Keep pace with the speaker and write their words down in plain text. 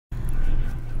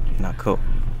Not cool.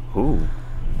 Ooh.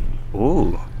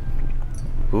 Ooh.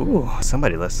 Ooh.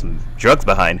 Somebody left some drugs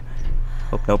behind.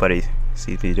 Hope nobody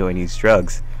sees me doing these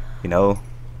drugs. You know,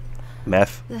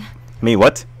 meth. Me,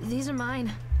 what? These are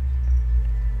mine.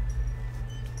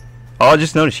 Oh, I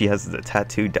just noticed she has the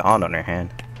tattoo Dawn on her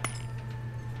hand.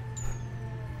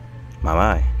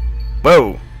 My.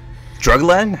 Whoa!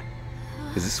 Drugland?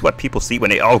 Is this what people see when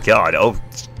they... Oh, God. Oh,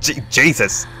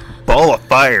 Jesus. Ball of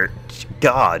fire.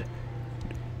 God.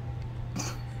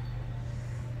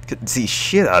 Couldn't see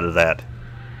shit out of that.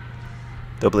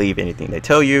 Don't believe anything they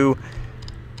tell you.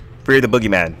 Fear the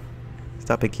boogeyman.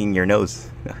 Stop picking your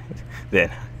nose. Then.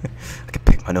 I can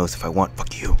pick my nose if I want.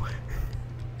 Fuck you.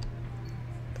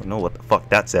 Don't know what the fuck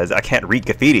that says. I can't read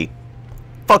graffiti.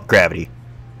 Fuck gravity.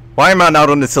 Why am I not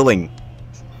on the ceiling?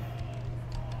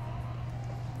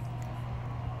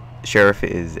 Sheriff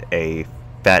is a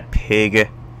fat pig,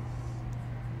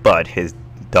 but his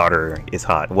daughter is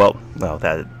hot. Well, no,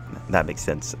 that makes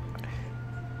sense.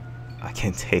 I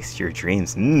can taste your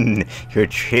dreams. Your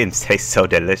dreams taste so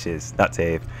delicious. Not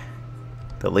safe.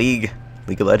 The League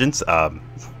of Legends.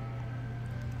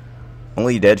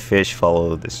 Only dead fish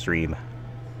follow the stream.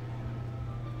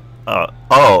 Oh,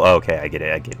 okay, I get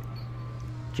it.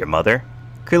 Your mother?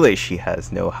 Clearly she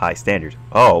has no high standards.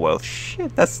 Oh, well,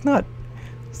 shit, it's not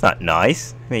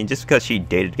nice. I mean, just because she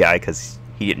dated a guy because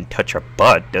he didn't touch her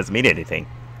butt doesn't mean anything.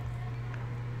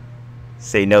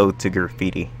 Say no to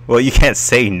graffiti. Well, you can't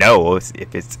say no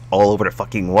if it's all over the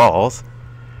fucking walls.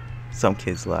 Some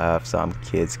kids laugh, some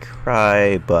kids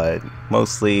cry, but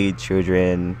mostly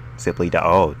children simply die.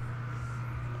 Oh,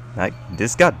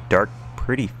 this got dark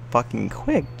pretty fucking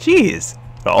quick. Jeez.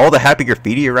 All the happy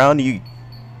graffiti around you,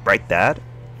 write that.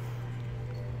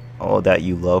 All that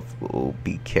you love will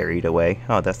be carried away.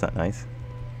 Oh, that's not nice.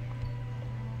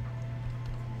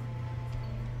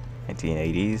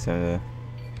 1980s.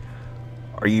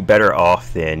 Are you better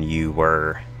off than you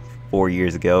were 4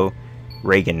 years ago?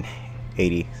 Reagan,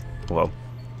 80. Well,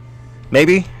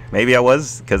 maybe I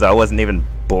was, because I wasn't even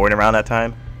born around that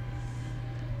time.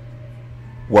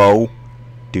 Whoa,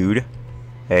 dude.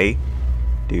 Hey,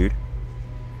 dude.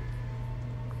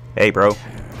 Hey, bro.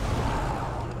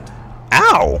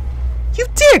 Ow! You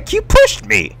dick! You pushed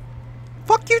me!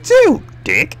 Fuck you too,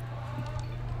 dick!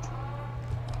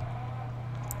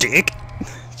 Dick!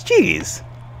 Jeez.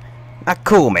 Not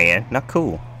cool, man. Not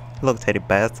cool. Hello, teddy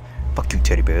bears. Fuck you,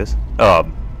 teddy bears.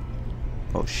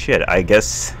 Oh shit, I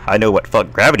guess I know what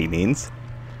fuck gravity means.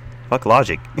 Fuck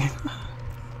logic. I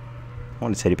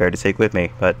want a teddy bear to take with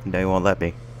me, but they won't let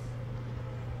me.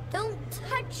 Don't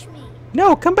touch me.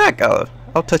 No, come back.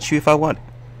 I'll touch you if I want.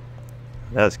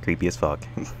 That was creepy as fuck.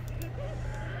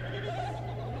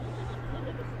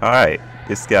 Alright,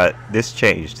 this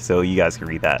changed, so you guys can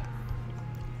read that.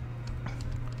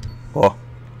 Oh.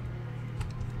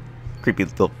 Creepy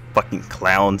little fucking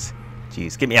clowns.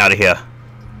 Jeez, get me out of here.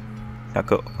 Now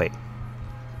go. Wait.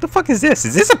 What the fuck is this?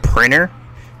 Is this a printer?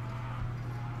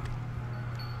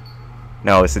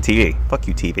 No, it's a TV. Fuck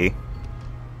you, TV.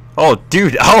 Oh,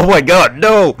 dude. Oh my god,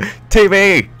 no!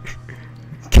 TV!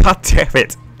 God damn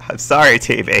it. I'm sorry,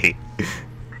 TV.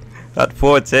 Not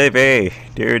poor TV.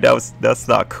 Dude, that's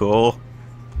not cool.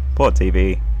 Poor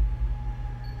TV.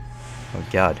 Oh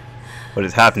god. What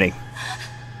is happening?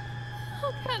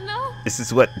 No. This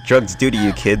is what drugs do to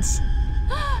you, kids.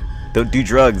 Don't do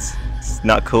drugs. It's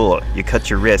not cool. You cut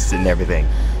your wrists and everything.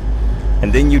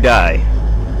 And then you die.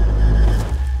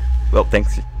 Well,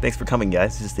 thanks for coming,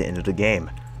 guys. This is the end of the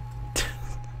game.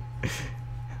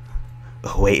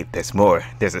 Oh, wait, there's more.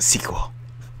 There's a sequel.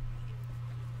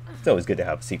 It's always good to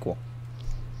have a sequel.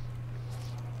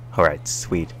 Alright,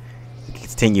 sweet. We can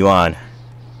continue on.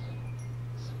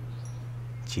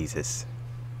 Jesus.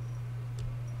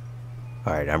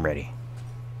 Alright, I'm ready.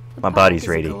 My body's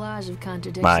ready.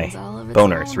 My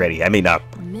boner's ready. I mean, I'm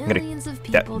gonna...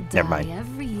 never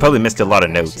mind. Probably missed a lot of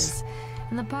notes.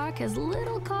 And the park has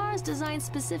little cars designed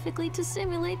specifically to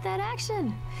simulate that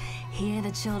action. Hear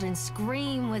the children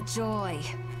scream with joy.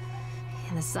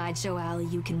 In the sideshow alley,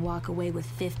 you can walk away with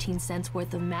 15 cents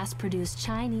worth of mass-produced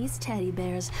Chinese teddy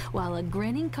bears, while a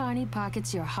grinning carny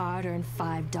pockets your hard-earned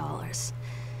 $5.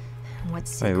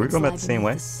 Wait, we're going about the same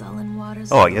way?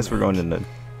 Oh, I guess we're going in the...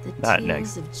 Not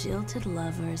next. The tears of jilted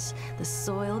lovers, the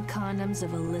soiled condoms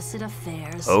of illicit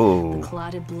affairs, oh. The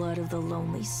clotted blood of the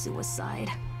lonely suicide.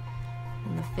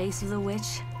 And the face of the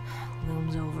witch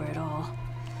looms over it all.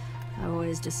 I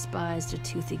always despised her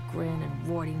toothy grin and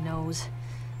warty nose.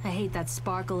 I hate that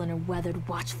sparkle in her weathered,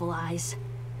 watchful eyes.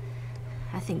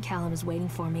 I think Callum is waiting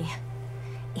for me.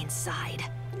 Inside.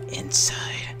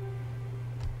 Inside.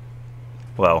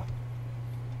 Well.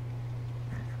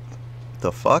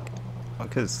 The fuck? I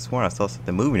could have sworn I saw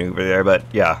something moving over there, but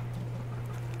yeah.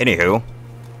 Anywho.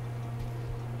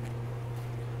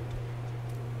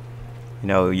 You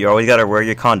know, you always gotta wear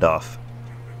your Kondoff.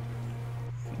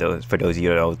 For those of you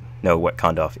who don't know what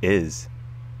Kondoff is,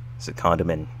 it's a condom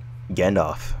in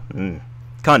Gandalf.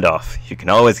 Kondoff. You can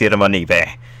always get them on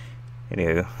eBay.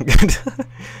 Anywho.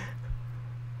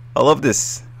 I love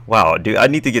this. Wow, dude, I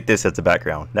need to get this as a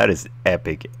background. That is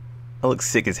epic. That looks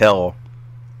sick as hell.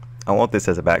 I want this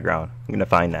as a background. I'm gonna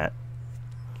find that.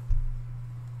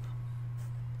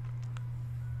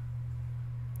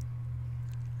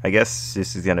 I guess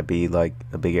this is gonna be like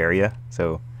a big area,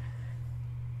 so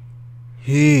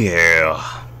yeah.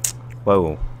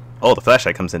 Whoa. Oh, the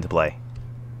flashlight comes into play.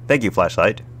 Thank you,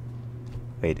 flashlight.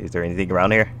 Wait, is there anything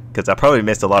around here? Because I probably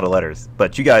missed a lot of letters,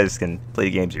 but you guys can play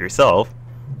the games yourself,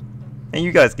 and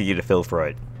you guys can get a feel for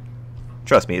it.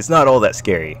 Trust me, it's not all that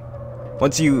scary.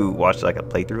 Once you watch like a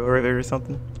playthrough of it or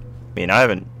something. I mean, I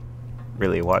haven't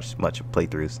really watched much of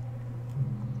playthroughs.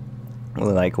 I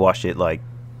only like watched it like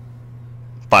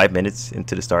 5 minutes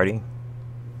into the starting.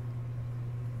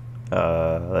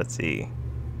 Let's see.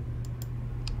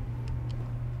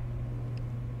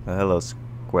 Hello,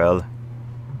 Squell.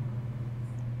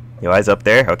 Your eyes up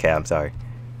there? Okay, I'm sorry.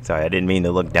 Sorry, I didn't mean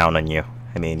to look down on you.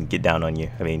 I mean, get down on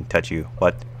you. I mean, touch you.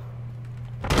 What?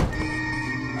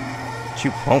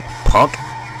 You won't, punk.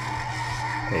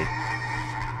 Hey.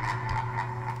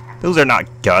 Those are not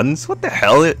guns. What the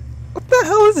hell? What the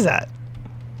hell is that?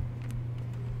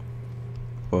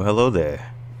 Well, hello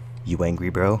there. You angry,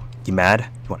 bro? You mad?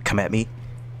 You want to come at me?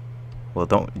 Well,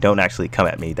 don't actually come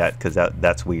at me, because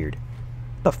that's weird.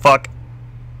 The fuck?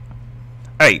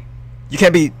 Hey, you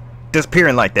can't be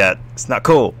disappearing like that. It's not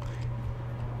cool.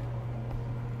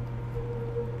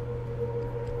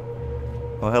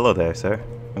 Well, hello there, sir.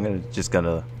 I'm just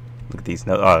gonna look at these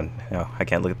notes. Oh no, I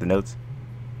can't look at the notes.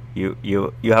 You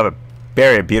have a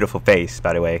very beautiful face,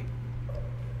 by the way.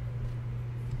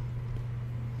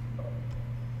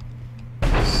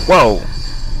 Whoa!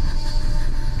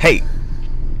 Hey!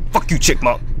 Fuck you,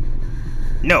 Chipmunk!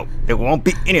 No, there won't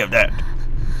be any of that.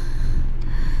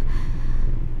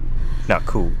 Not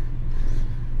cool.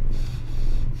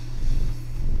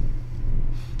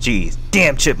 Jeez,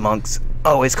 damn chipmunks,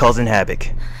 always causing havoc.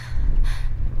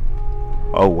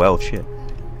 Oh well, shit.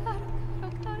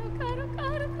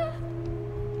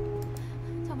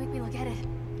 Don't make me look at it.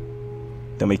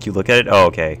 Don't make you look at it? Oh,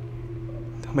 okay.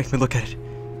 Don't make me look at it.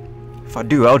 If I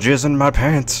do, I'll jizz in my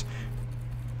pants.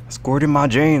 Squirt in my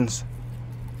jeans.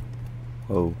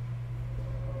 Oh.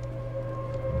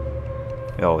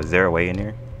 Oh, is there a way in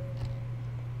here?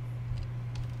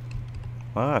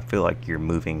 Well, I feel like you're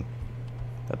moving.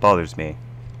 That bothers me.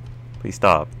 Please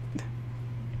stop.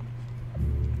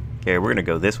 Okay, we're gonna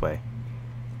go this way.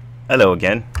 Hello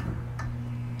again.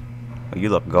 Oh, you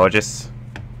look gorgeous.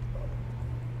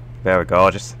 Very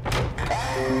gorgeous.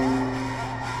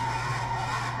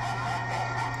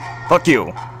 Fuck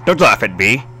you! Don't laugh at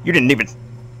me! You didn't even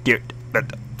get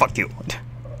that. Fuck you.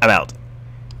 I'm out.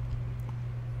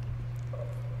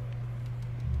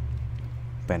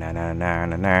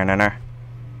 Banana.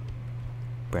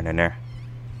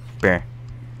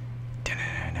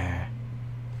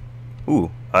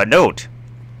 Ooh, a note!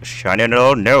 A shiny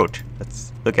little note.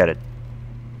 Let's look at it.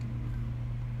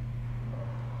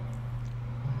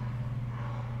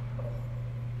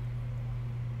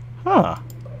 Huh.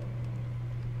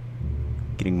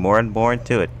 Getting more and more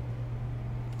into it.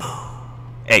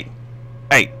 Hey!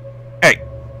 Hey! Hey!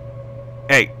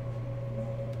 Hey!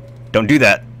 Don't do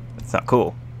that. That's not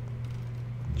cool.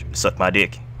 Trying to suck my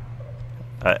dick.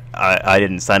 I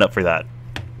didn't sign up for that.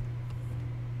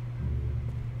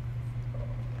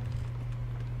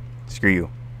 Screw you.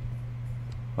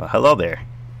 Well, hello there.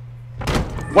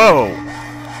 Whoa!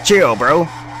 Chill, bro.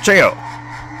 Chill.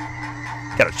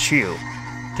 Gotta chill.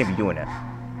 Can't be doing that.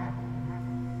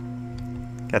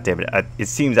 God damn it. It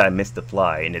seems I missed the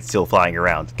fly and it's still flying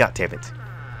around. God damn it.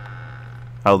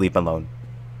 I'll leave him alone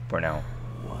for now.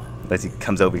 Unless he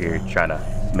comes over here trying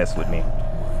to mess with me.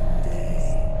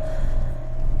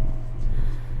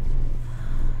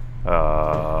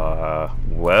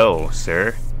 Well,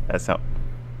 sir. That's not...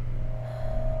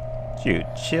 Dude,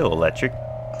 chill, Electric.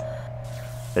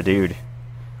 The dude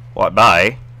walked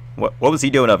by. What was he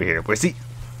doing over here? Was he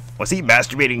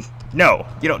masturbating? No,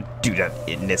 you don't do that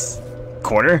in this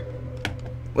corner.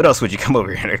 What else would you come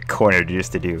over here in a corner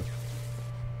just to do?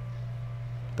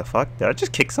 The fuck? Did I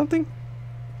just kick something?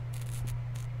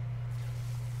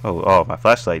 Oh, my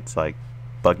flashlight's like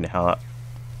bugging the hell out.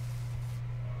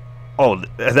 Oh,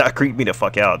 that creeped me the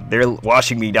fuck out. They're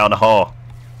washing me down the hall.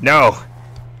 No!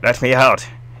 Let me out.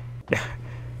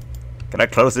 Can I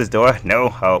close this door?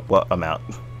 No? Oh, well, I'm out.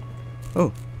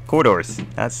 Oh, corridors.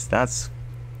 That's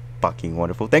fucking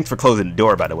wonderful. Thanks for closing the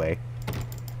door, by the way.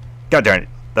 God darn it.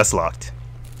 That's locked.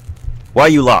 Why are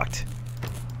you locked?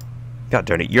 God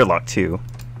darn it. You're locked too.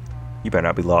 You better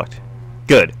not be locked.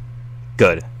 Good.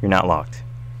 Good. You're not locked.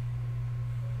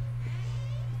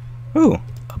 Ooh,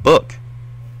 a book.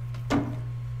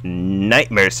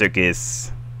 Nightmare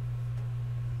Circus.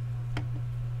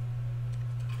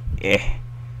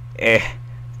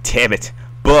 Damn it.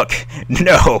 Book.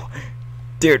 No.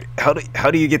 Dude,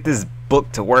 how do you get this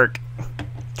book to work?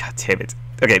 God damn it.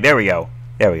 Okay, there we go.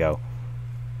 There we go.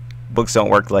 Books don't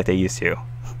work like they used to.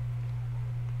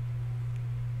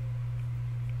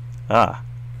 Ah.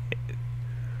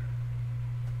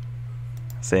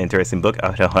 It's an interesting book.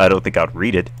 I don't think I'd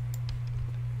read it.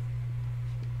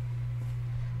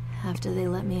 After they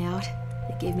let me out,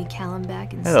 they gave me Callum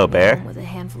back and Hello, sent me Bear. home with a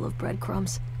handful of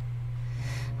breadcrumbs.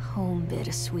 Home,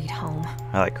 bittersweet home.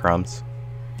 I like crumbs.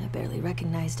 I barely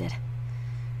recognized it.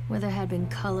 Where there had been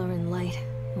color and light,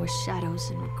 there were shadows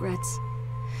and regrets.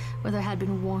 Where there had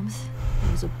been warmth,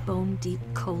 there was a bone-deep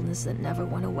coldness that never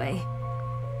went away.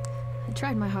 I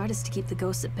tried my hardest to keep the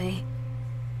ghosts at bay.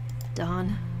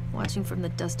 Don, watching from the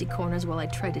dusty corners while I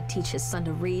tried to teach his son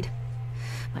to read.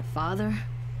 My father,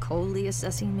 coldly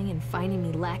assessing me and finding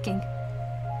me lacking.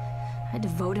 I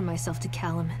devoted myself to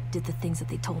Callum and did the things that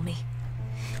they told me.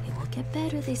 It will get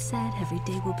better, they said. Every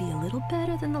day will be a little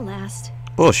better than the last.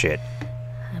 Bullshit.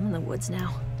 I'm in the woods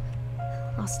now,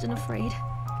 lost and afraid.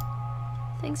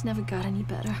 Things never got any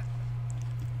better.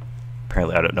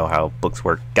 Apparently I don't know how books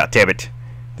work. God damn it.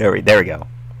 There we go.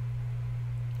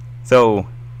 So,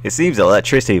 it seems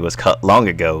electricity was cut long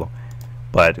ago,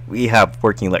 but we have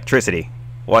working electricity.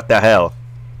 What the hell?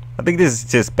 I think this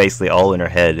is just basically all in her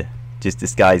head, just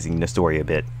disguising the story a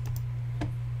bit.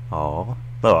 Oh,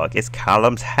 look, it's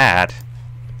Callum's hat.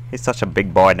 He's such a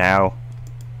big boy now.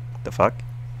 What the fuck?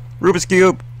 Rubik's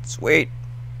Cube! Sweet!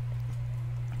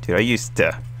 Dude, I used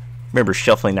to remember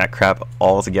shuffling that crap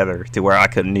all together to where I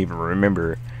couldn't even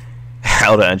remember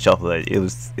how to unshuffle it. It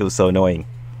was so annoying.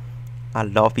 I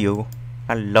love you.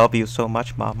 I love you so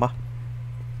much, mama.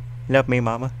 Love me,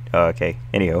 mama. Okay,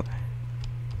 anyhow.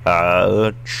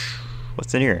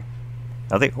 What's in here?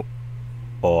 Nothing.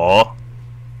 Oh,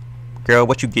 girl,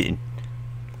 what you getting?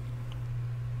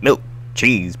 Milk,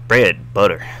 cheese, bread,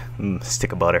 butter.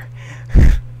 Stick of butter.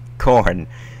 Corn,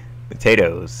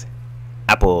 potatoes,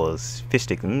 apples, fish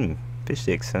sticks. Fish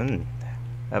sticks. I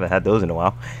haven't had those in a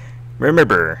while.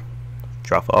 Remember,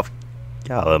 drop off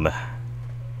Callum.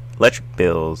 Electric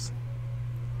bills.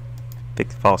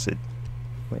 Fix faucet.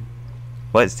 Wait,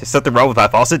 what? Is there something wrong with my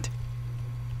faucet?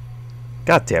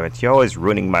 God damn it, you're always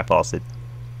ruining my faucet.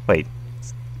 Wait.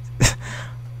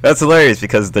 That's hilarious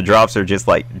because the drops are just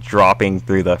like dropping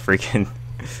through the freaking...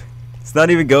 It's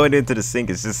not even going into the sink,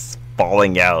 it's just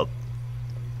falling out.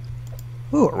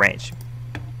 Ooh, a wrench.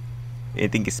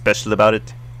 Anything special about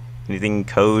it? Anything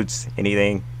codes?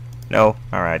 Anything? No?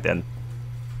 Alright then.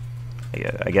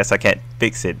 I guess I can't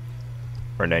fix it.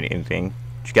 Or anything.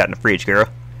 What you got in the fridge, girl?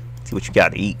 See what you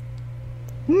got to eat.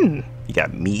 You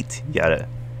got meat. You got a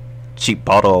cheap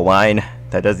bottle of wine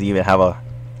that doesn't even have a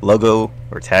logo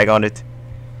or tag on it.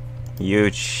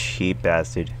 You cheap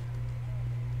bastard.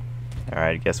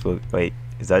 Alright, I guess we'll... Wait,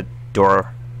 is that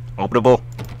door openable?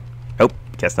 Nope,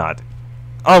 guess not.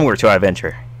 Onward to our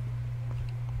adventure.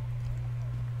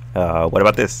 What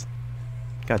about this?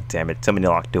 God damn it, so many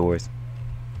locked doors.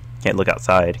 Can't look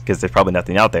outside, because there's probably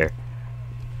nothing out there.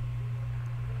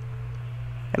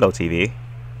 Hello, TV.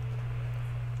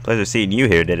 Pleasure seeing you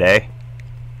here today.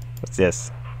 What's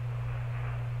this?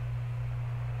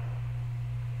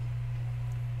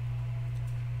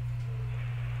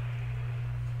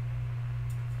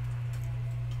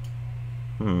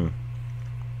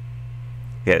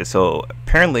 Yeah, so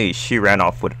apparently she ran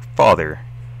off with her father.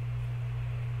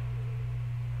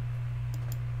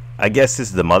 I guess this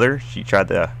is the mother. She tried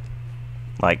to,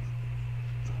 like,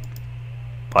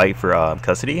 fight for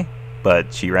custody,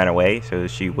 but she ran away so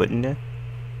she wouldn't.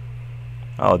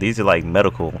 Oh, these are like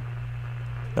medical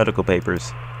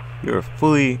papers. You're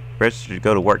fully registered to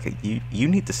go to work. You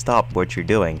need to stop what you're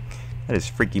doing. That is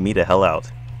freaking me the hell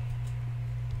out.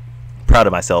 Proud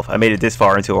of myself. I made it this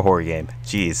far into a horror game.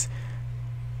 Jeez.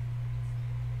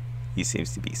 He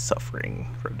seems to be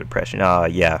suffering from depression.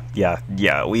 Yeah.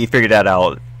 We figured that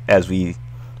out as we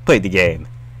played the game.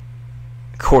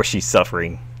 Of course she's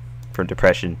suffering from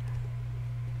depression.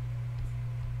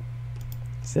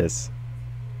 What's this?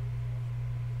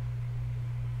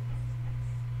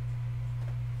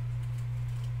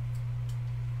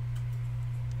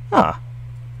 Huh.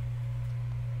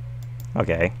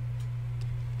 Okay.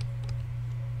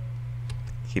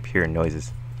 keep hearing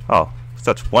noises. Oh,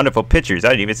 such wonderful pictures. I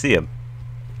didn't even see him.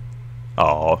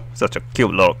 Oh, such a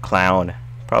cute little clown.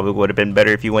 Probably would have been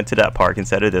better if you went to that park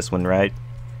instead of this one, right?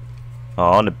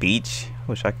 Oh, on the beach. I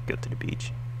wish I could go to the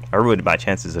beach. I ruined my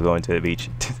chances of going to the beach.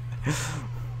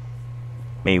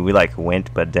 Maybe we like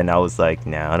went, but then I was like,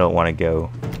 nah, I don't want to go.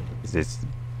 It's this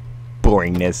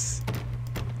boringness.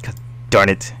 God darn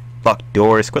it. Lock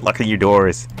doors. Quit locking your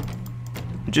doors.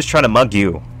 I'm just trying to mug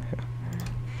you.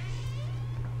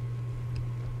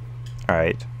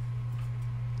 Alright.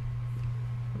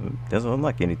 Doesn't look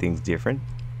like anything's different.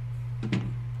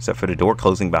 Except for the door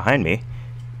closing behind me.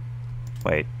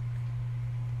 Wait.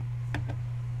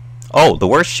 Oh, the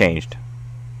words changed.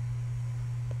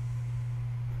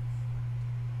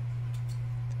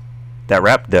 That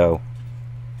rap though.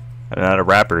 I'm not a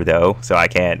rapper though, so I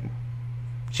can't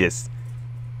just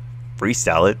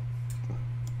freestyle it.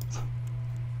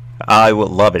 I would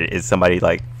love it if somebody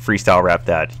like freestyle rap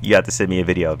that. You have to send me a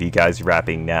video of you guys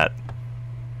rapping that.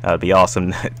 That would be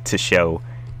awesome to show.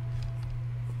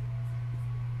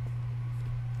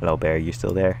 Hello, Bear. You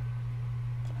still there?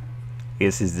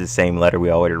 This is the same letter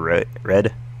we already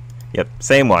read. Yep,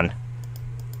 same one.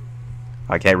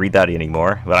 I can't read that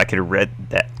anymore, but I could read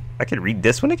that. I could read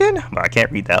this one again, but I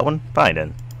can't read that one. Fine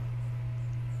then.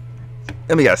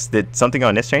 Let me guess. Did something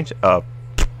on this change? I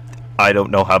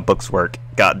don't know how books work.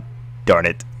 God darn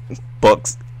it.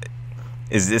 Books.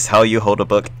 Is this how you hold a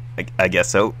book? I guess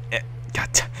so.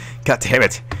 God damn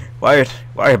it. Why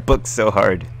are books so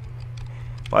hard?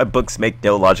 Why books make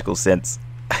no logical sense?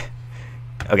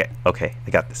 Okay. I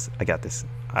got this.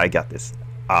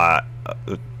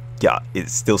 Yeah,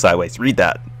 it's still sideways. Read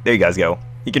that. There you guys go.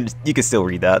 You can still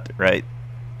read that, right?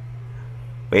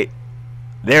 Wait.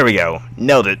 There we go.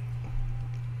 Nailed it.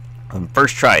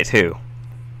 First try too.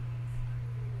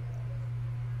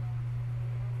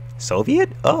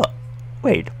 Soviet? Oh.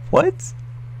 Wait, what?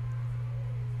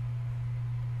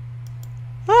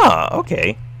 Ah,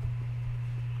 okay.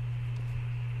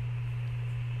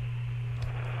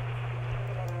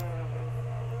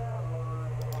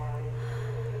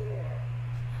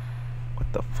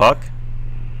 What the fuck?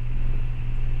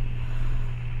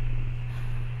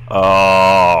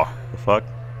 Oh, the fuck?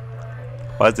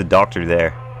 Why is the doctor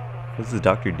there? What's the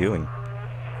doctor doing?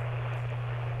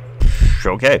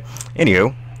 Okay.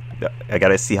 Anywho, I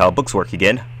gotta see how books work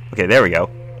again. Okay, there we go.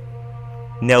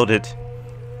 Nailed it.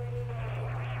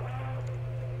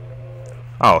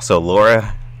 Oh, so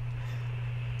Laura.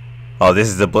 Oh, this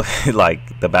is the book,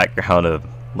 like the background of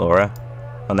Laura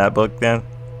on that book then.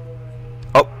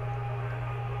 Oh.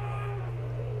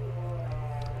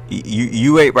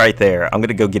 You wait right there. I'm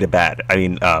gonna go get a bat. I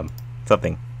mean,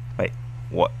 something. Wait,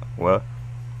 what?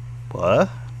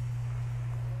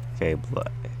 Okay,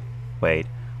 wait,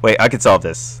 I can solve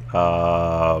this.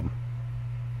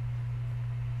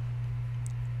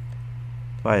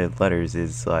 My letters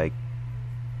is like,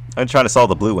 I'm trying to solve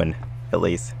the blue one, at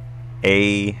least.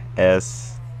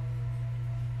 Is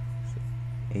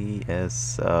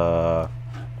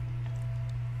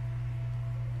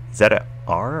that a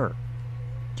R?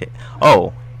 Okay.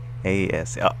 Oh,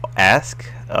 A-S, ask,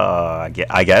 I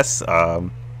guess,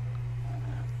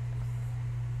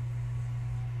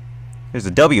 there's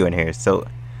a W in here, so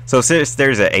since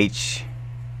there's a H,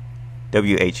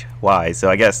 W-H-Y, so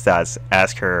I guess that's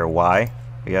ask her why,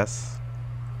 I guess.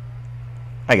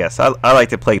 I like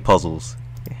to play puzzles.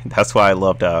 That's why I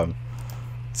loved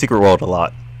Secret World a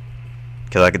lot,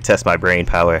 because I could test my brain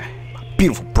power, my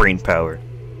beautiful brain power.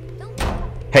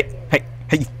 Hey,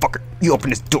 you fucker! You open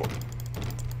this door!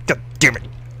 God damn it!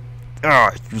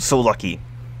 Ah, you're so lucky.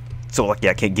 So lucky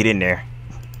I can't get in there.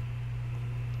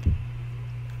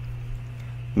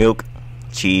 Milk,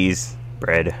 cheese,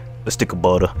 bread, a stick of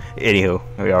butter. Anywho,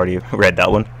 we already read that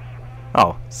one.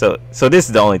 Oh, so this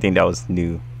is the only thing that was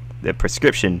new. The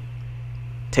prescription.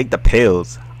 Take the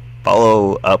pills.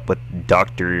 Follow up with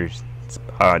doctors.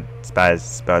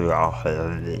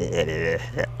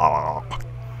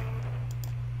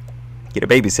 Get a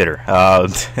babysitter.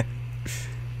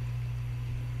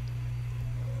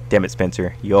 Damn it,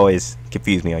 Spencer. You always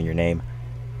confuse me on your name.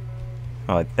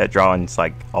 Oh, that drawing's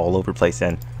like all over the place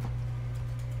then.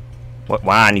 What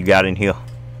wine you got in here?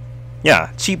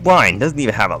 Yeah, cheap wine. Doesn't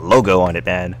even have a logo on it,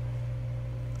 man.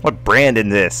 What brand in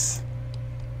this?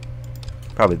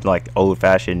 Probably like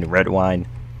old-fashioned red wine.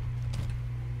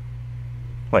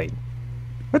 Wait,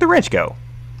 where'd the wrench go?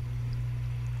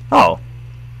 Oh,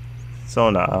 it's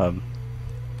on a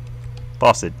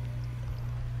faucet.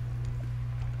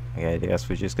 Okay, I guess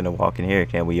we're just gonna walk in here.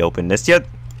 Can we open this yet?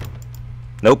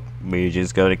 Nope. We're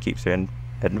just gonna keep heading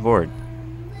forward.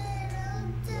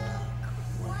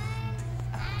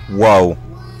 Whoa.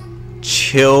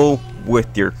 chill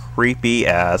with your creepy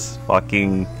ass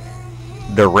fucking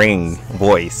The Ring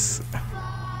voice.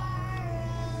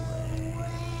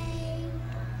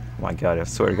 Oh my god, I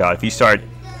swear to god, if you start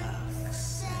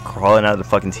crawling out of the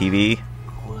fucking TV,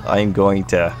 I'm going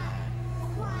to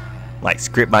like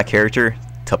script my character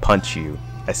to punch you.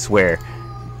 I swear.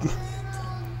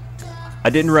 I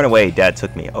didn't run away, Dad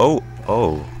took me. Oh,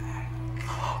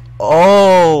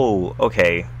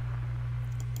 okay.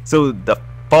 So the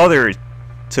father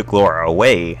took Laura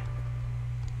away.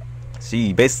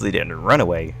 She basically didn't run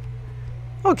away.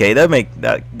 Okay,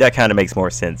 that kind of makes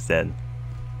more sense then.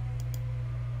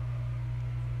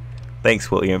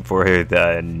 Thanks, William, for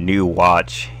the new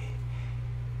watch.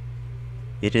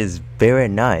 It is very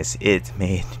nice. It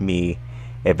made me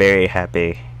a very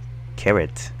happy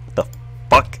carrot. The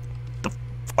fuck? The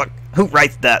fuck? Who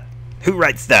writes that? Who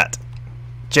writes that?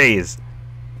 Jeez.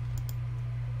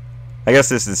 I guess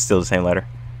this is still the same letter.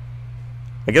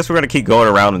 I guess we're gonna keep going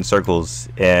around in circles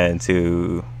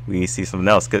until we see something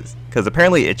else, because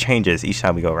apparently it changes each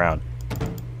time we go around.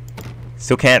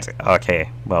 Still can't.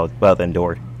 Okay. Well then,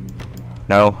 door.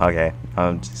 No. Okay.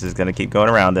 I'm just gonna keep going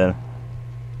around then.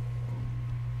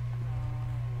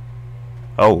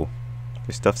 Oh,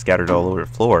 there's stuff scattered all over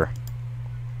the floor.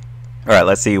 All right.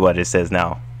 Let's see what it says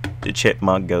now. The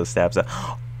chipmunk goes stabs.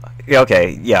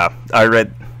 Okay. Yeah.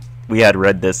 We had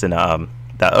read this in that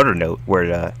other note where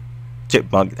the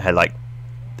chipmunk had like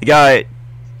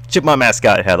chipmunk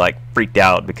mascot had like freaked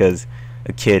out because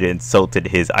a kid insulted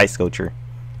his ice sculpture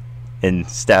and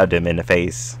stabbed him in the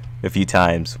face a few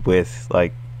times with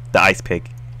like the ice pick.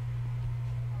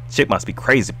 Chip must be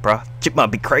crazy, bruh.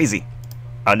 Chipmunk be crazy.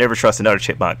 I'll never trust another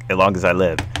chipmunk as long as I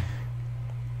live.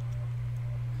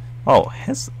 Oh,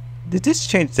 did this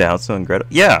change to Hansel and Gretel?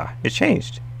 Yeah, it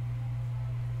changed.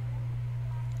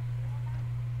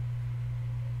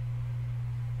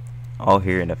 All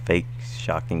here in a fake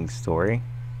shocking story.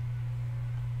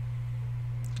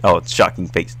 Oh, it's shocking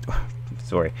fake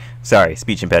story. Sorry,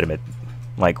 speech impediment.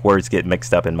 Like words get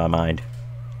mixed up in my mind.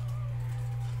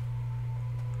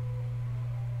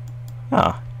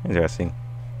 Ah, interesting.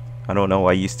 I don't know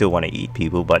why you still want to eat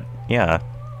people, but yeah,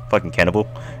 fucking cannibal.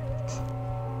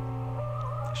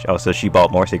 Oh, so she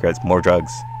bought more cigarettes, more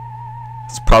drugs.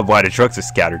 That's probably why the drugs are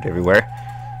scattered everywhere.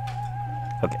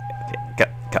 Okay,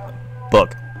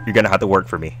 book. You're gonna have to work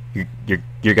for me.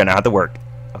 You're gonna have to work.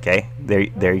 Okay,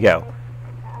 there you go.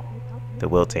 The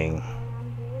wilting.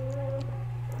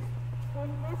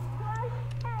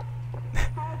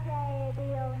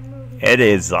 It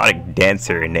is like a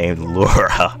dancer named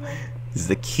Laura. This is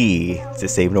the key to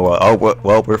saving the world. Oh,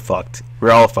 well, we're fucked.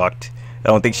 We're all fucked. I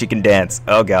don't think she can dance.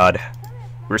 Oh god,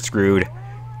 we're screwed.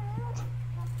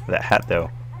 That hat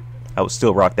though, I would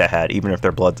still rock that hat even if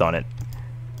their blood's on it.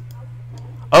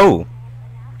 Oh,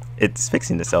 it's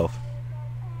fixing itself.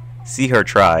 See her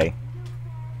try.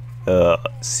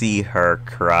 See her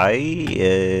cry.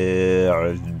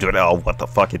 Don't know what the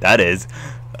fuck that is.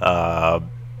 Bye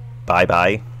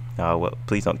bye. Well,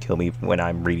 please don't kill me when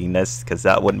I'm reading this, because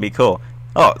that wouldn't be cool.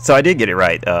 Oh, so I did get it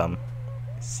right.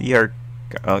 See her.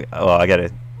 Oh, I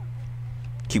gotta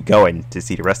keep going to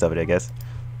see the rest of it, I guess.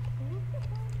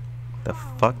 The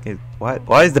fuck is what?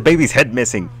 Why is the baby's head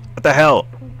missing? What the hell?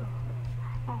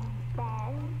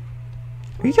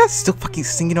 Are you guys still fucking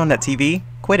singing on that TV?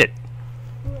 Quit it.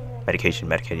 Medication.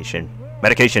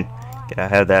 Gotta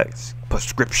have that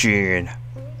prescription.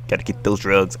 Gotta get those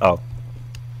drugs. Oh.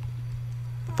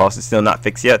 The faucet's still not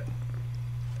fixed yet.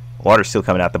 Water's still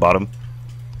coming out the bottom.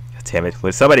 God damn it.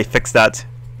 Will somebody fix that?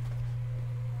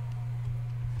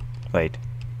 Wait.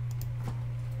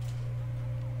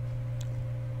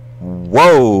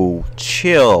 Whoa.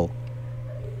 Chill.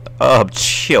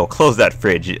 Chill. Close that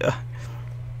fridge.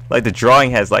 Like the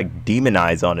drawing has like demon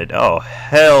eyes on it. Oh,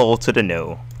 hell to the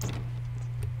no.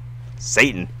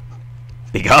 Satan.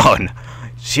 Be gone.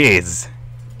 Jeez.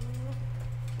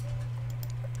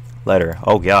 Letter.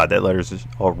 Oh god, that letter's just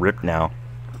all ripped now.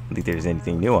 I don't think there's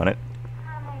anything new on it.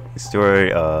 The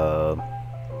story of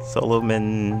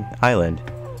Solomon Island.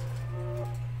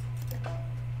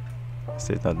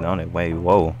 There's nothing on it. Wait,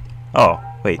 whoa. Oh,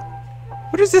 wait.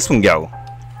 Where does this one go?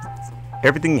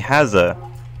 Everything has a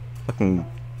fucking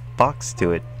box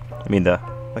to it. I mean the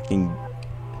fucking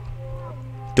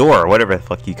door, or whatever the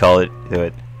fuck you call it, to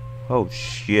it. Oh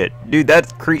shit. Dude,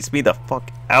 that creeps me the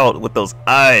fuck out with those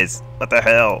eyes. What the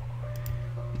hell?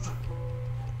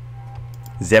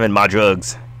 Examine my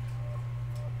drugs.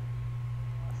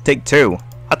 Take 2.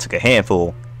 I took a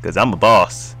handful, because I'm a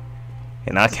boss.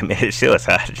 And I committed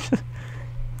suicide.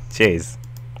 Jeez.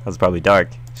 That was probably dark.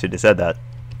 Should have said that.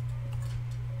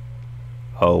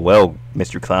 Oh well,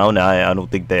 Mr. Clown, I don't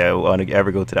think that I want to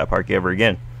ever go to that park ever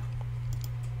again.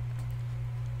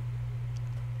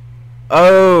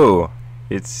 Oh,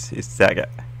 it's that guy.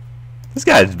 This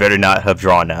guy better not have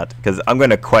drawn that, because I'm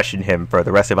gonna question him for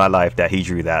the rest of my life that he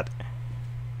drew that.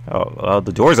 Oh, well,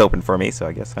 the door's open for me, so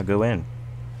I guess I'll go in.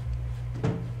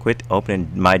 Quit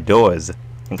opening my doors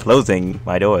and closing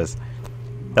my doors.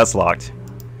 That's locked.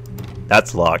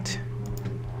 That's locked.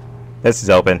 This is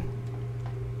open.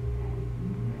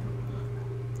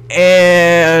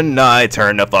 And I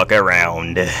turn the fuck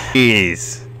around.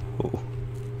 Jeez. Ooh.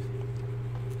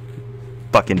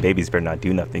 Fucking babies better not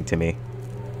do nothing to me.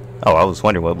 Oh, I was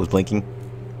wondering what was blinking.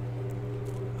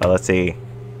 Oh, let's see.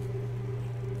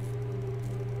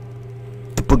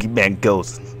 The boogeyman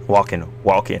goes walking,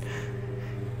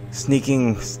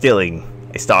 sneaking, stealing,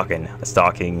 a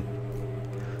stalking.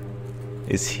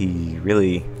 Is he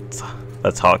really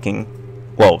a talking?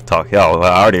 Whoa, talk. Oh,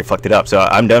 I already fucked it up. So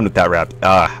I'm done with that rap.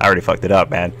 I already fucked it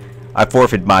up, man. I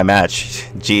forfeited my match.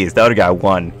 Jeez, the other guy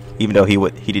won, even though he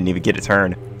didn't even get a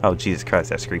turn. Oh, Jesus Christ,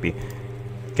 that's creepy.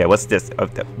 Okay, what's this? Oh,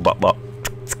 well,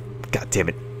 God damn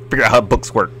it! Figure out how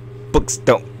books work. Books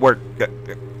don't work.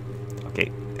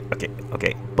 Okay.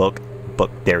 Book.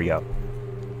 There we go.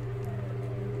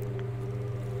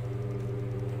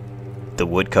 The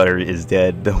woodcutter is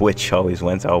dead. The witch always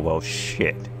wins. Oh well,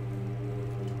 shit.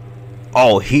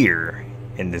 All here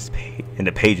in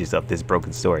the pages of this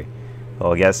broken story.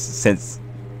 Well, I guess since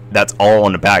that's all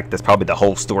on the back, that's probably the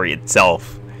whole story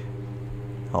itself.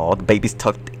 Oh, the baby's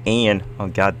tucked in. Oh,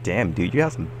 god damn, dude, you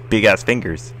have some big ass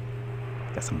fingers.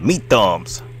 Got some meat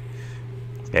thumbs.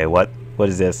 Okay, what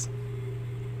is this?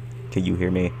 Can you hear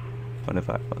me? What if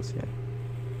I was? Yeah.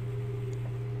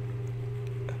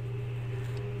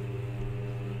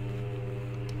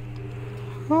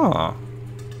 Huh.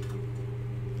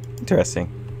 Interesting.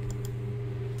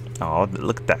 Oh,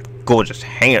 look at that gorgeous,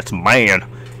 handsome man.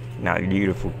 Now,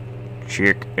 beautiful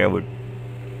chick. I would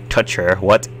touch her.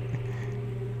 What?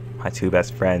 My two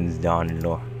best friends, Dawn and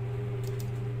Laura.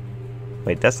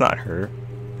 Wait, that's not her.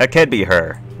 That could be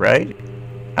her, right?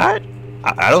 I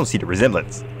don't see the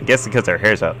resemblance. I guess because her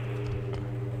hair's up.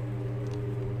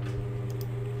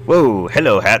 Whoa,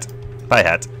 hello, hat. Bye,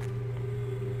 hat.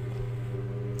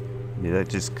 Dude, that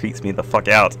just creeps me the fuck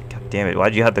out. God damn it,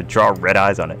 why'd you have to draw red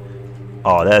eyes on it?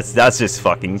 Oh, that's just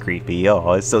fucking creepy.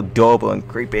 Oh, it's so adorable and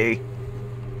creepy.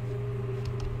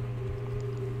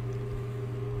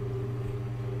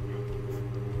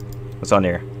 What's on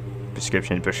there?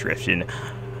 Prescription.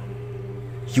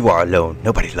 You are alone.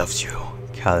 Nobody loves you.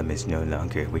 Callum is no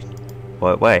longer with...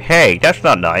 What? Wait, hey, that's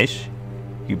not nice.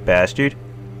 You bastard.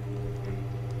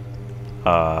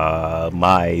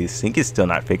 My sink is still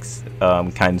not fixed.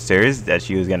 Kind sirs, that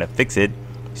she was gonna fix it.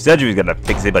 She said she was gonna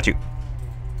fix it, but you...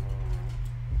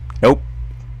 Nope.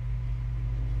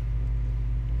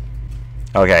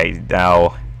 Okay, now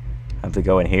I have to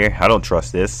go in here. I don't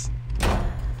trust this.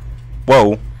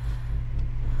 Whoa.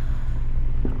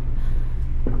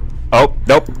 Oh,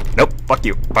 nope. Fuck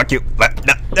you.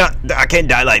 No, I can't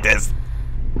die like this.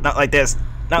 Not like this.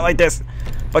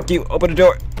 Fuck you. Open the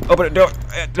door.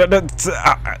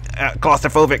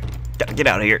 Claustrophobic. Gotta get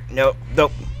out of here. Nope.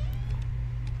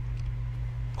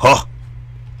 Huh?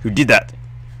 Who did that?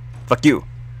 Fuck you.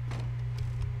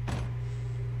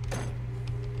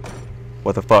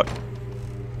 What the fuck?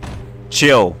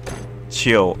 Chill.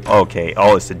 Okay.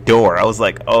 Oh, it's the door. I was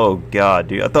like, oh god,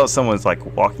 dude. I thought someone was like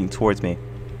walking towards me.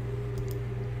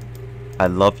 I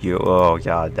love you. Oh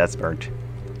god, that's burnt.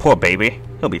 Poor baby.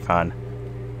 He'll be fine.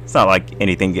 It's not like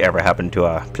anything ever happened to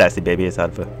a plastic baby inside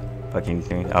of a fucking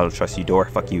thing. I don't trust you, door.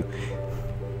 Fuck you.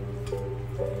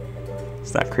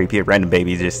 It's not creepy. A random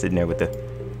baby just sitting there with the...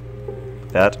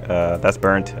 that's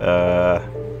burnt.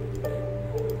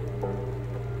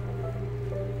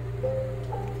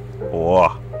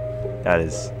 Oh, that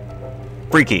is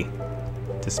freaky.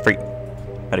 Just freak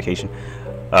medication.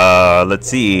 Let's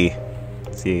see.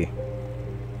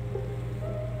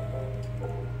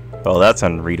 Well, that's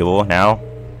unreadable now.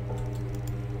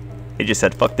 It just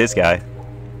said, fuck this guy.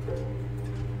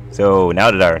 So, now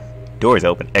that our door is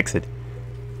open, exit.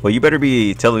 Well, you better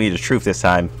be telling me the truth this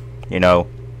time. You know.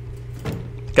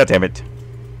 God damn it.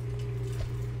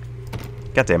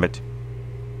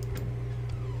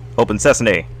 Open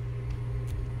sesame.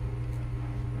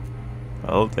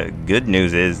 Well, the good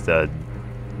news is the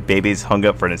babies hung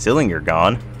up from the ceiling are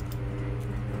gone.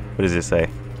 What does this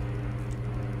say?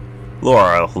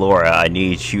 Laura, I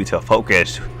need you to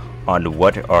focus on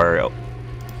what are...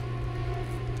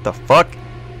 The fuck?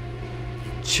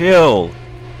 Chill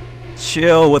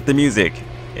with the music.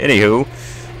 Anywho,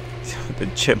 the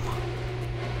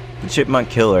The Chipmunk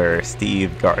killer,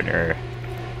 Steve Gardner.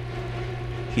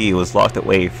 He was locked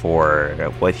away for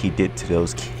what he did to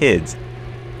those kids.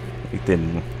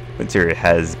 Ethan Winter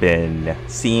has been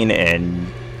seen and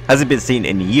hasn't been seen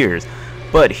in years,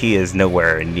 but he is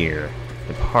nowhere near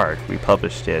the park. We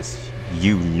published this.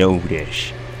 You know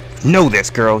this. Know this,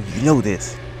 girl. You know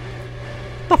this.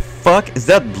 What the fuck? Is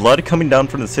that blood coming down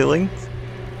from the ceiling?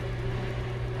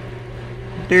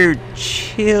 Dude,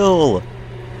 chill.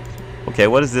 Okay,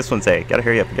 what does this one say? Gotta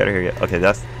hurry up. Gotta hurry up. Okay,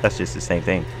 that's just the same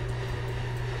thing.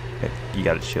 You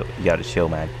gotta chill. You gotta chill,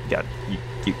 man. You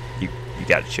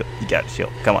gotta chill. You gotta chill.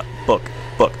 Come on, book,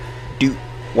 do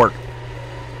work.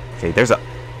 Okay, there's a.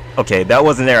 Okay, that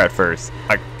wasn't there at first.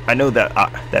 I know that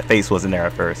that face wasn't there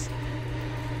at first.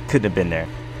 Couldn't have been there.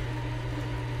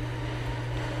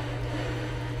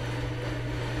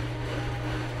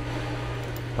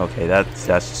 Okay, that's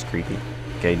just creepy.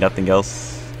 Okay, nothing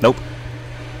else. Nope.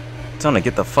 Time to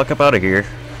get the fuck up out of here.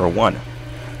 For one.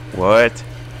 What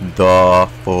the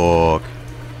fuck?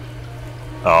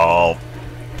 Oh,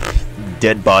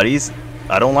 dead bodies.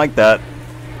 I don't like that.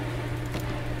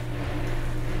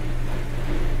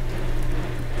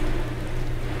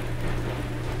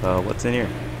 What's in here?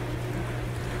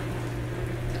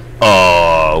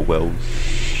 Oh, well,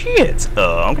 shit.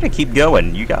 I'm gonna keep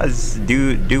going. You guys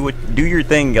do your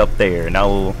thing up there, and I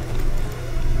will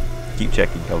keep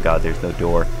checking. Oh god, there's no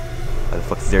door. Why the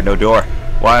fuck is there no door?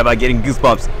 Why am I getting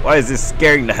goosebumps? Why is this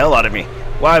scaring the hell out of me?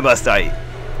 Why must I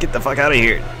get the fuck out of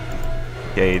here?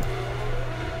 Okay,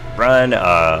 run.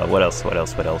 What else? What does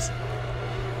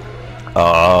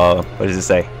it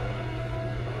say?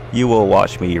 You will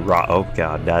watch me rot. Oh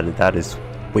god, that is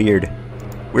weird.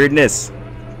 Weirdness.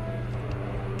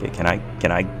 Okay, can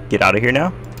I get out of here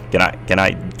now?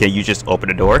 Can you just open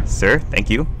the door, sir? Thank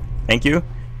you.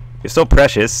 You're so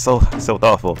precious, so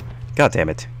thoughtful. God damn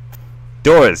it.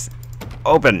 Doors,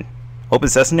 open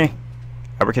sesame.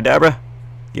 Abracadabra.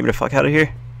 Get me the fuck out of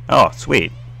here. Oh,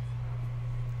 sweet.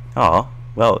 Oh,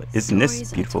 well, isn't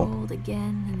this beautiful? Stories are told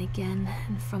again and again,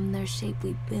 and from their shape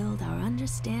we build our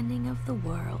understanding of the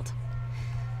world.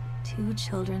 Two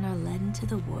children are led into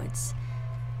the woods.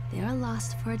 They are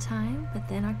lost for a time, but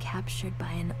then are captured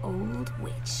by an old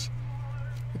witch.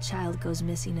 The child goes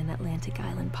missing in Atlantic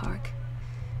Island Park.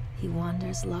 He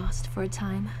wanders lost for a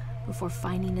time before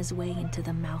finding his way into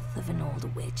the mouth of an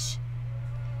old witch.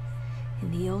 In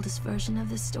the oldest version of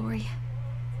this story,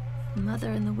 the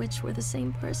mother and the witch were the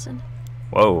same person.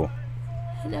 Whoa.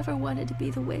 I never wanted to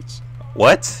be the witch.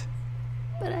 What?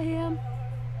 But I am,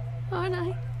 aren't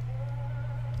I?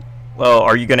 Well,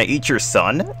 are you gonna eat your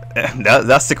son?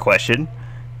 That's the question.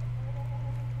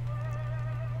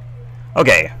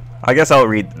 Okay, I guess I'll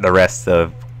read the rest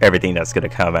of everything that's gonna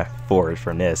come forward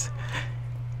from this.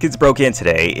 Kids broke in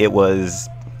today. It was...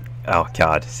 Oh,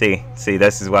 God. See,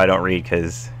 this is why I don't read,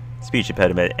 because speech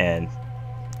impediment and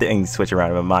things switch around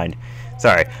in my mind.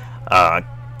 Sorry.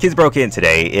 Kids broke in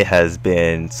today. It has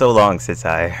been so long since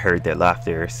I heard their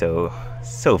laughter. So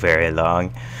very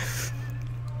long.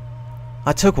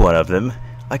 I took one of them.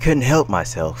 I couldn't help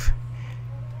myself.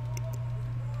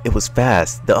 It was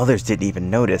fast. The others didn't even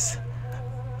notice.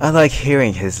 I like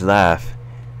hearing his laugh.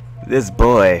 This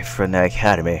boy from the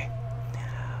academy.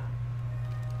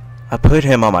 I put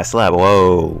him on my slab.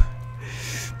 Whoa.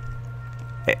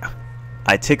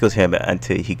 I tickled him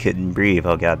until he couldn't breathe.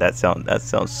 Oh god, that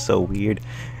sounds so weird.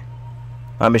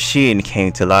 My machine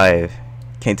came to life,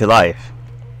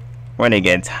 running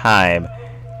in time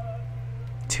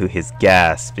to his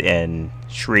gasp and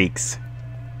shrieks.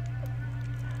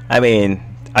 I mean,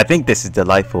 I think this is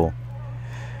delightful.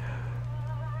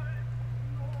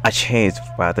 I changed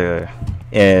rather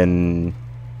in...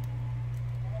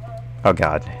 Oh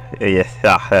god.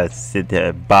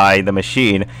 By the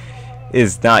machine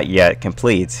is not yet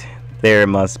complete. There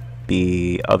must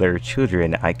be other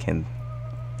children I can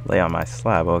lay on my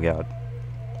slab. Oh god.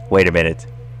 Wait a minute.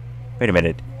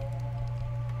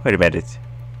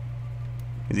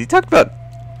 Is he talking about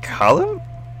Column?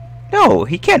 No,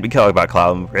 he can't be talking about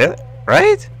Column,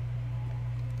 right?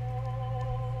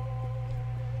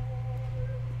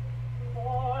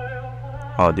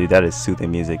 Oh dude, that is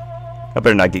soothing music. I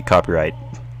better not get copyright.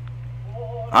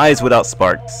 Eyes without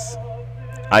sparks.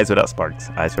 Fuck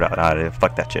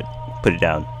that shit. Put it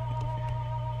down.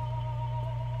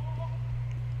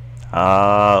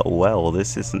 Well,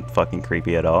 this isn't fucking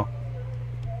creepy at all.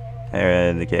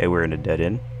 And okay, we're in a dead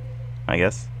end, I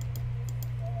guess.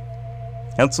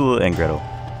 Hansel and Gretel.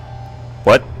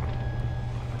 What?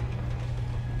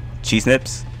 Cheese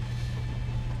nips?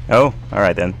 Oh,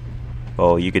 alright then.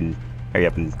 Well, you can hurry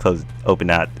up and open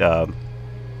that,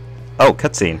 oh,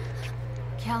 cutscene.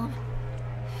 Callum,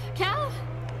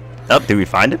 Oh, did we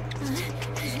find him?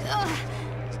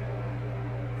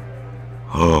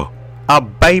 Oh, a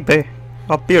baby.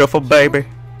 A beautiful baby.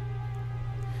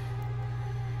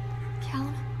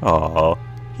 Count. Oh,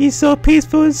 he's so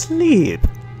peaceful asleep.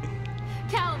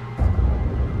 Count.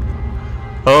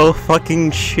 Oh,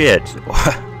 fucking shit.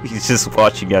 He's just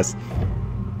watching us.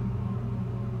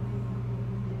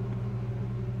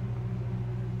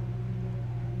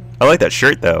 I like that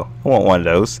shirt though. I want one of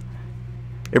those.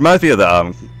 It reminds me of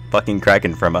the fucking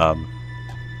Kraken from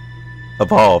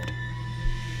Evolved.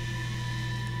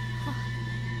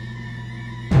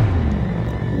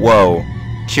 Whoa.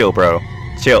 Chill, bro.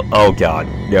 Chill. Oh god.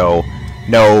 No.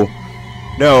 No.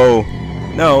 No.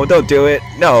 No, don't do it.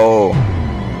 No.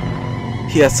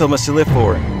 He has so much to live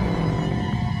for.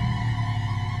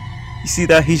 You see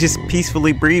that? He's just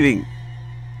peacefully breathing.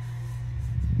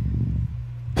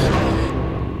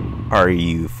 Are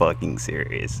you fucking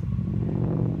serious?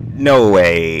 No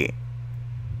way.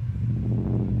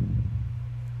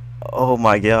 Oh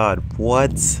my god.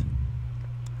 What?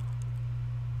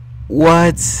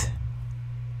 What?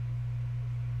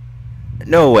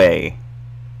 No way.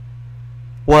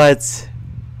 What?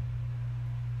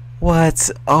 What?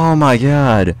 Oh my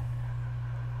god.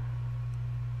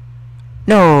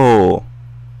 No.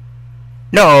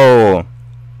 No.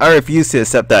 I refuse to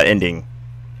accept that ending.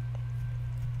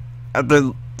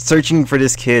 After searching for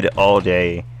this kid all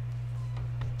day,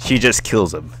 she just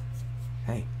kills him.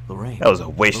 Hey, Lorraine. That was a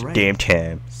waste of Lorraine. damn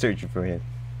time searching for him.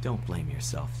 Don't blame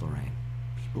yourself, Lorraine.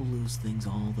 People lose things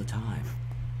all the time.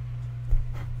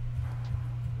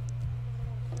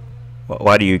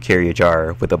 Why do you carry a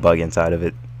jar with a bug inside of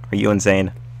it? Are you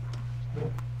insane?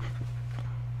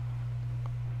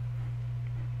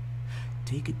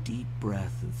 Take a deep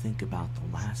breath and think about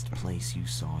the last place you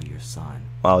saw your son.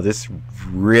 Wow, this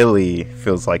really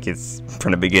feels like it's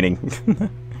from the beginning.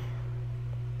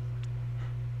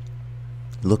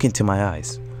 Look into my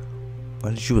eyes.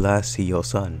 When did you last see your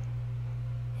son?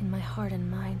 In my heart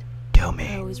and mind, Tell I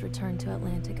me. always return to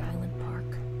Atlantic Island Park.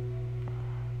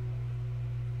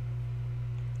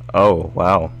 Oh,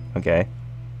 wow. Okay.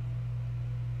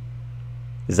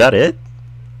 Is that it?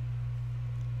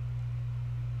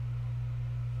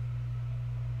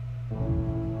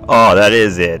 Oh, that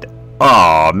is it.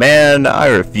 Oh, man, I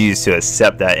refuse to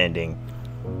accept that ending.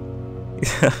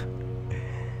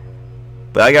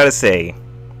 But I gotta say,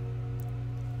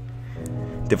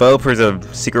 developers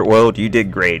of Secret World, you did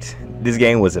great. This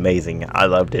game was amazing. I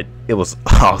loved it. It was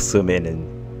awesome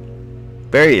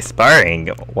and very inspiring.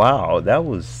 Wow, that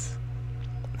was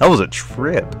a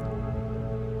trip.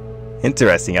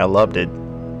 Interesting. I loved it.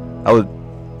 I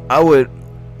would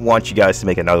want you guys to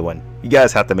make another one. You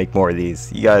guys have to make more of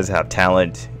these. You guys have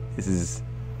talent. It's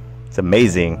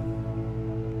amazing.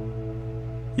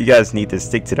 You guys need to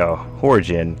stick to the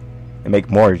origin and make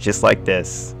more just like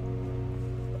this.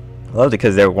 I loved it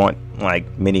because there weren't like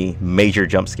many major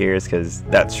jump scares, because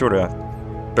that sort of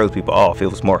throws people off. It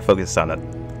was more focused on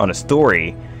a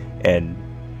story, and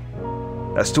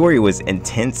that story was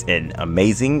intense and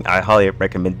amazing. I highly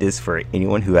recommend this for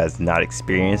anyone who has not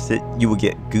experienced it. You will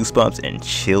get goosebumps and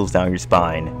chills down your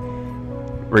spine,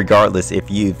 regardless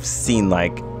if you've seen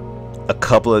like a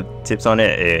couple of tips on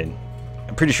it. And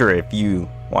I'm pretty sure if you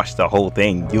watch the whole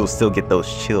thing, you'll still get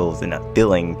those chills and that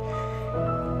feeling.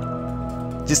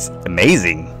 Just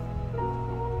amazing,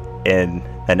 and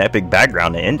an epic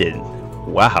background that ended.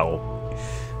 Wow.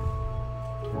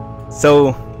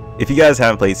 So if you guys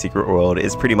haven't played Secret World,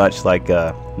 it's pretty much like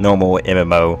a normal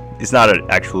MMO. It's not an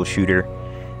actual shooter,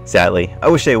 sadly. I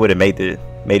wish they would have made it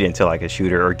into like a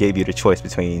shooter, or gave you the choice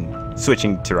between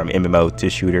switching from MMO to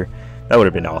shooter. That would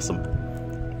have been awesome.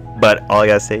 But all I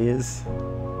gotta say is,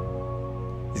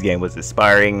 this game was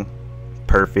inspiring,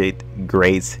 perfect,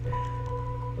 great.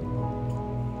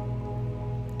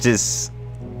 Just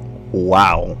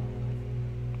wow.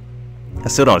 I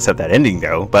still don't accept that ending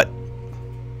though, but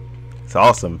it's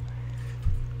awesome.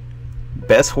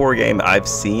 Best horror game I've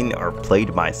seen or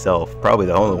played myself. Probably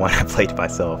the only one I played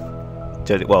myself.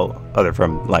 Well, other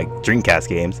from like Dreamcast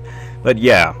games. But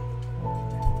yeah.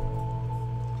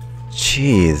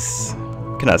 Jeez.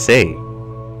 What can I say?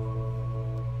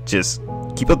 Just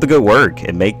keep up the good work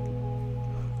and make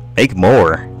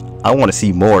more. I want to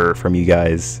see more from you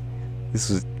guys.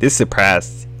 This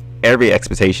surpassed every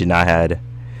expectation I had.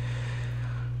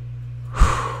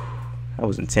 That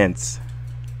was intense.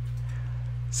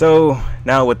 So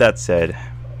now with that said,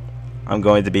 I'm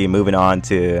going to be moving on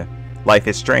to Life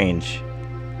is Strange.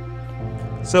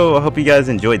 So I hope you guys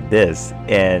enjoyed this,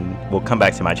 and we'll come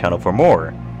back to my channel for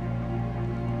more.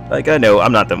 Like, I know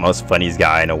I'm not the most funniest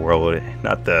guy in the world,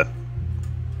 not the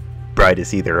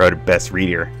brightest either, or the best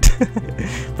reader.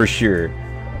 For sure.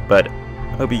 But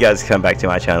I hope you guys come back to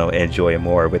my channel and enjoy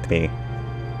more with me.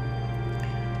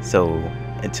 So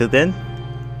until then,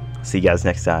 see you guys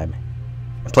next time.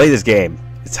 Play this game.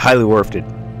 It's highly worth it.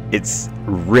 It's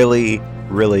really,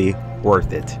 really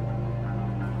worth it.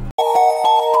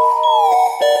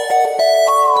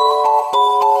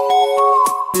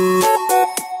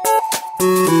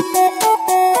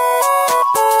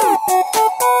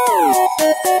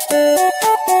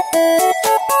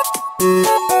 Thank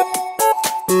you.